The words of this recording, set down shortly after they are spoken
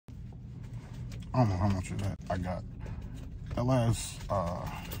I don't know how much of that I got. That last,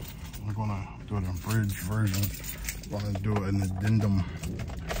 we're gonna do an abridged version. We're gonna do an addendum,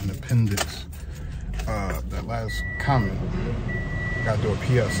 an appendix. That last comment, gotta do a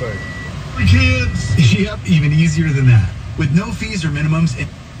PSA. Kids! Yep, even easier than that. With no fees or minimums.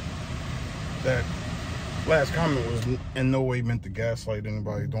 That last comment was in no way meant to gaslight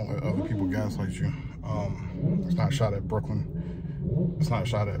anybody. Don't let other people gaslight you. It's not shot at Brooklyn. It's not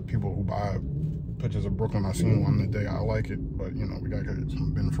shot at people who buy pictures of Brooklyn. I seen one today. I like it, but you know, we gotta get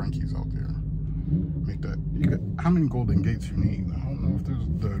some Ben Frankies out there. Make that. You got, how many Golden Gates you need? I don't know if there's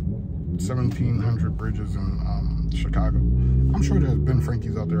the 1,700 bridges in Chicago. I'm sure there's Ben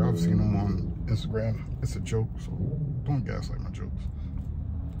Frankies out there. I've seen them on Instagram. It's a joke, so don't gaslight my jokes.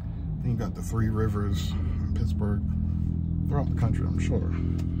 Then you got the 3 rivers in Pittsburgh, throughout the country, I'm sure.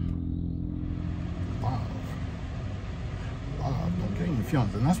 Live, don't get in your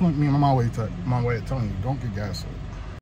feelings. And that's what me and my way of telling you, don't get gaslit.